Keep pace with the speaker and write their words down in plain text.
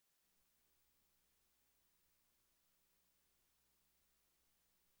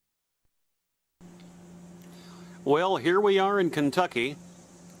Well, here we are in Kentucky,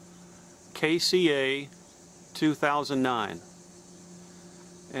 KCA 2009,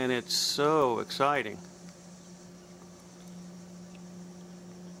 and it's so exciting.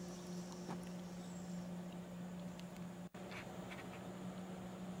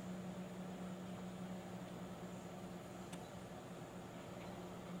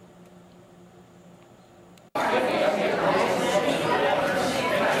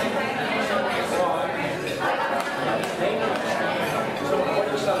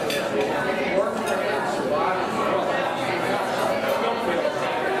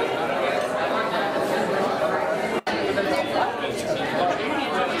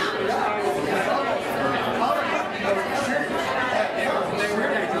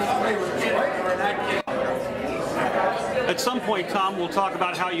 At some point, Tom, we'll talk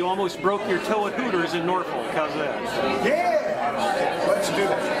about how you almost broke your toe at Hooters in Norfolk. How's that? Yeah! Let's do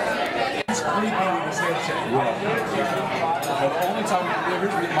it. It's creepy with his headset. The only time,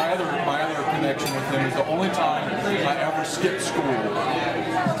 here's my other connection with him is the only time I ever skipped school.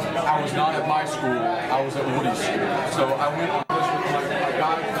 I was not at my school, I was at Woody's school. So I went on this with my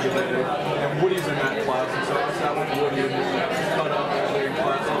guy for the day, and Woody's in that class, and so I sat with Woody and just cut up that day in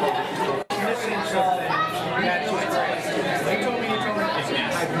class. Missing something. They told me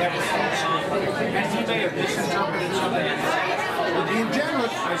I've never seen something. And he may have misinterpreted something. Being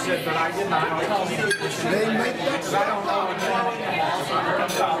generous, I said, but I did not tell him. They make that I don't know what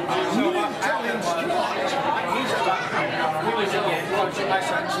you didn't tell him. He's about he was again coaching my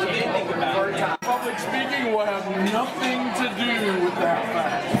son, so he didn't think about it. Public speaking will have nothing to do with that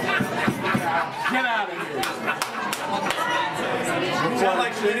fact. Get out of here. Sound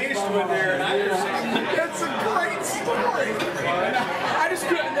like Clint Eastwood there, and I just It's a great story. I just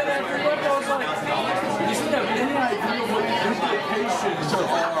couldn't. Then after I was like, you didn't have any idea what the implications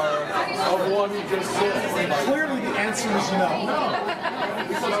are of what he just said. clearly the answer is no.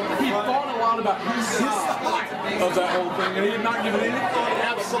 He thought a lot about his side of that whole thing, and he had not given any thought.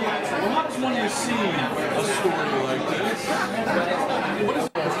 Absolutely. Well, how does one receive a story like this? What is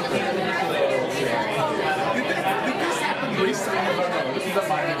Did this happen recently? No, this is a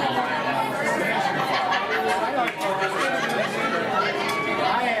minor one.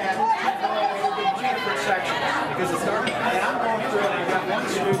 Because it's dark, and I'm going through it. I got one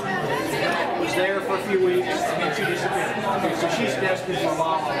student that was there for a few weeks, and then she disappeared. Okay, so she's destined for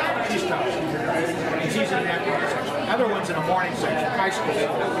mom. She's tough. And she's in the afternoon section. Other one's in the morning section, high school.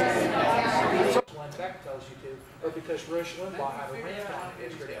 So one Beck tells you to, or because Rush Limbaugh had a rant on it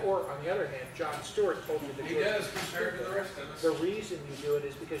yesterday, or on the other hand, Jon Stewart told you to do it. He does compared to the rest of us. The reason you do it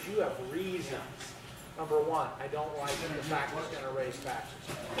is because you have reasons. Number one, I don't like the fact it's going to raise taxes.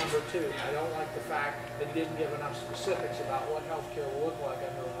 Number two, I don't like the fact that it didn't give enough specifics about what health care will look like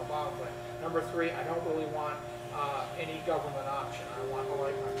under an Obama plan. Number three, I don't really want any government option. I want to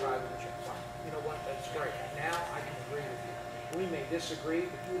like my private insurance. You know what? That's great. Now I can agree with you. We may disagree,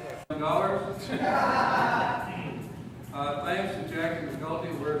 but you have $1. Thanks to Jackie McNulty,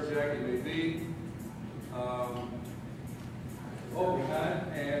 wherever Jackie may be.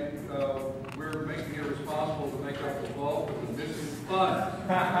 Overtime, and we're making it responsible to make up the bulk of the missing funds. A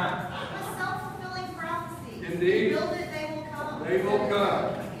self-fulfilling prophecy. Indeed. Build it, they will come. They will come.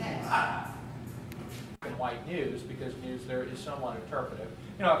 Yes. in white news because news there is somewhat interpretive.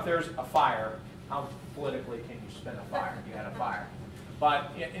 You know, if there's a fire, how politically can you spin a fire? You had a fire.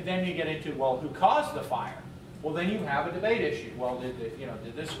 But then you get into, well, who caused the fire? Well, then you have a debate issue. Well, did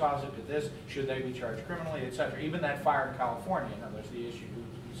did this cause it? Did this? Should they be charged criminally, etc.? Even that fire in California, there's the issue who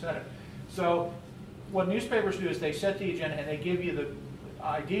said it. So what newspapers do is they set the agenda and they give you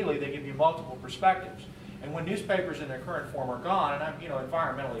ideally they give you multiple perspectives. And when newspapers in their current form are gone, and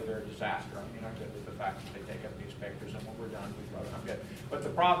environmentally they're a disaster. I mean, I'm good with the fact that they take up newspapers, and when we're done, I'm good. But the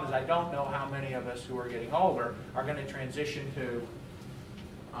problem is I don't know how many of us who are getting older are going to transition to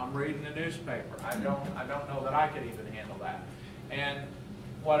I'm reading the newspaper. I don't know that I could even handle that. And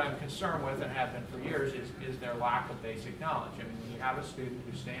what I'm concerned with, and have been for years, is their lack of basic knowledge. I mean, when you have a student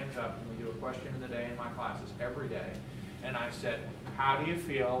who stands up, and we do a question of the day in my classes every day, and I said, how do you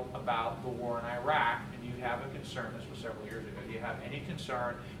feel about the war in Iraq? And you have a concern, this was several years ago, do you have any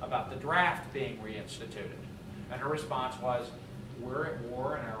concern about the draft being reinstituted? And her response was, we're at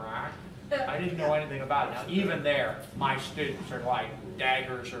war in Iraq? I didn't know anything about it. Now, even there, my students are like,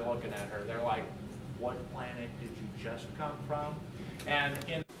 daggers are looking at her. They're like, what planet did you just come from? And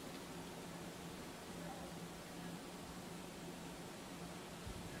in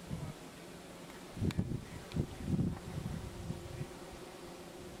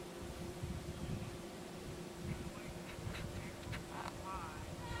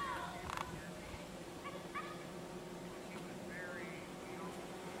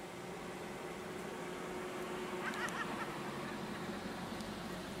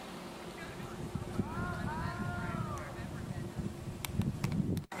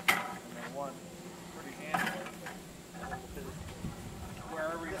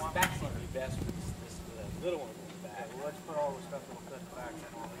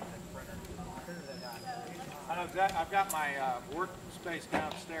I've got my workspace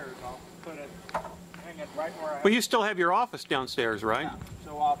downstairs. I'll put it, hang it right where I. Well, you still have your office downstairs, right? Yeah.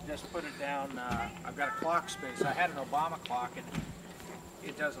 So I'll just put it down. I've got a clock space. I had an Obama clock and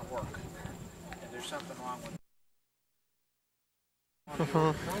it doesn't work. And there's something wrong with it.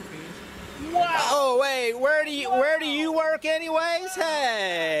 Wow! Oh wait, where do you work anyways?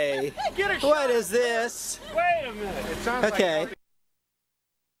 Hey! Get a shot. What is this? Wait a minute. It sounds Okay.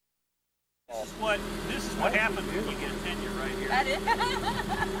 like This is what happens when you get tenure right here. That is.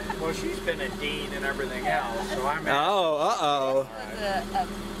 well, she's been a dean and everything else, so I'm. Oh, uh-oh. Was a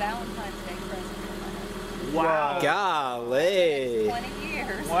Valentine's Day present. Wow. Golly. 20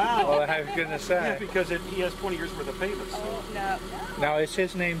 years. Wow. Well, I was gonna Yeah, say. because he has 20 years worth of payments. Oh, no. Now is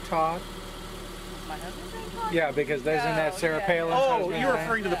his name Todd? My husband's name Todd? Yeah, because isn't that Sarah yeah. Palin's Oh, husband's you're name?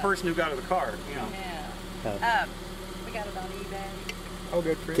 referring to the person who got her the card. Yeah. Yeah. We got it on eBay. Oh,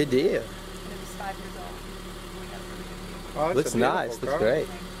 good for you. Good deal. It was 5 years old. We got a really good deal. Oh, that's Looks a beautiful nice. Looks car. great.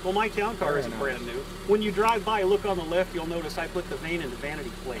 Well, my town car Very isn't nice. brand new. When you drive by, look on the left, you'll notice I put the vane in the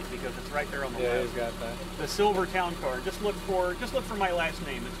vanity plate because it's right there on the Yeah, left. he's got that. The silver town car. Just look for my last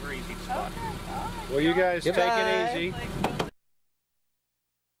name. It's very easy to spot. Well, you guys take Goodbye. it easy.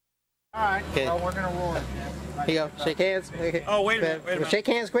 All right. Okay. Well, we're gonna roll it. Here you go. Shake hands. Okay. Oh, wait a minute, wait a minute. Shake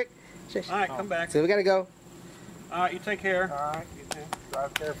hands quick. All right, come back. So we gotta go. All right, you take care. All right, you too.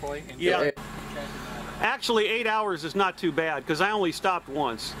 Drive carefully. And Yeah. Yeah. Actually, 8 hours is not too bad because I only stopped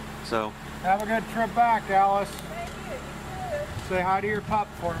once. So. Have a good trip back, Alice. Say hi to your pup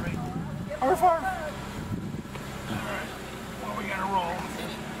for me. Or for. All right. Well, we gotta roll.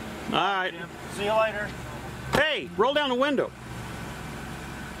 All right. See you later. Hey, roll down the window.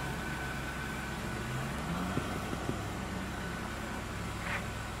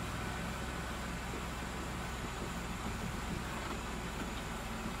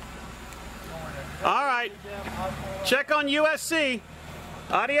 All right. Check on USC.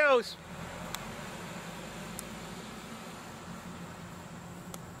 Adios.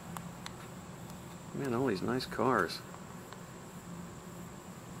 Man, all these nice cars.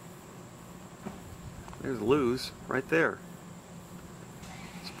 There's Lou's right there.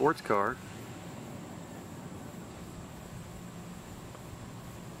 Sports car.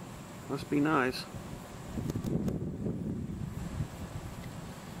 Must be nice.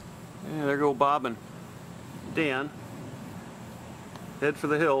 Yeah, there go Bob and Dan. Head for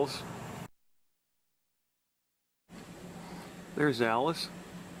the hills. There's Alice,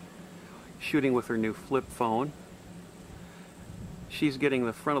 shooting with her new flip phone. She's getting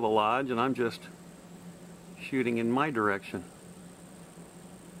the front of the lodge, and I'm just shooting in my direction.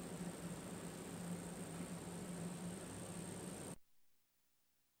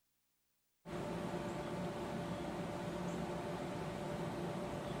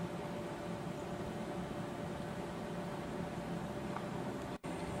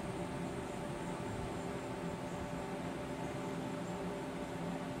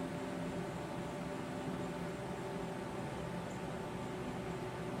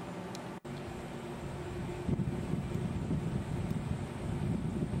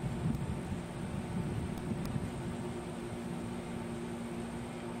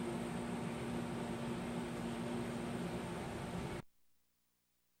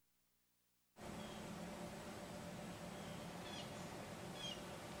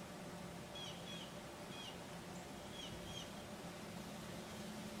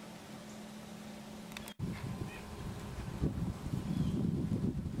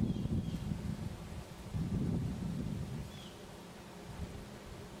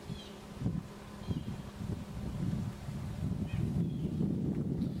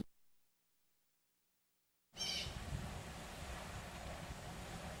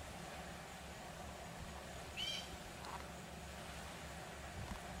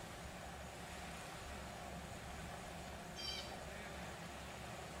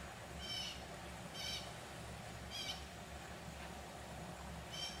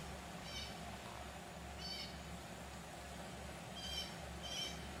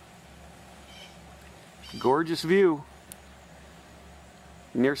 Gorgeous view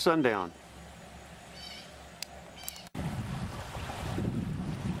near sundown.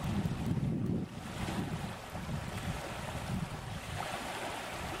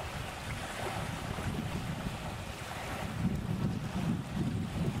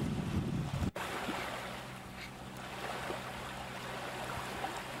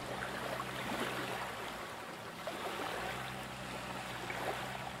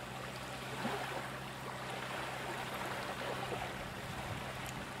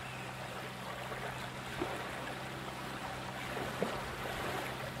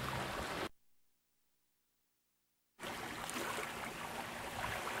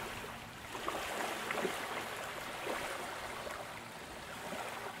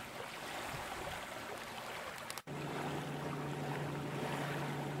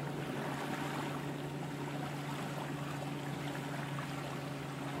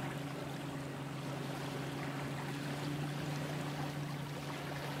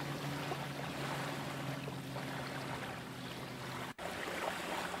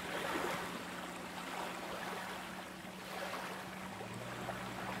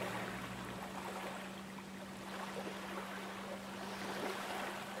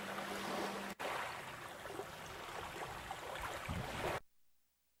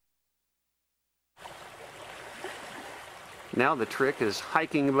 Now the trick is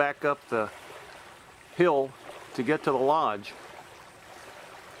hiking back up the hill to get to the lodge.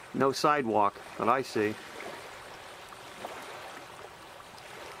 No sidewalk that I see.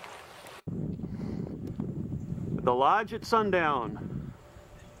 The lodge at sundown.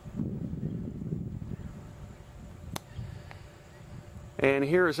 And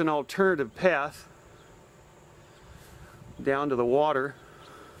here is an alternative path down to the water.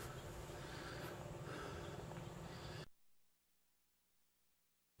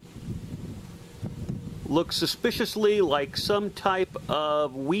 Looks suspiciously like some type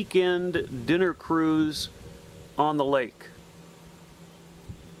of weekend dinner cruise on the lake.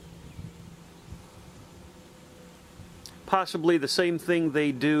 Possibly the same thing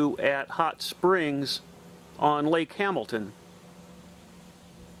they do at Hot Springs on Lake Hamilton.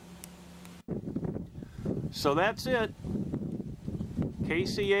 So that's it.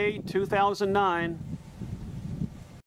 KCA 2009.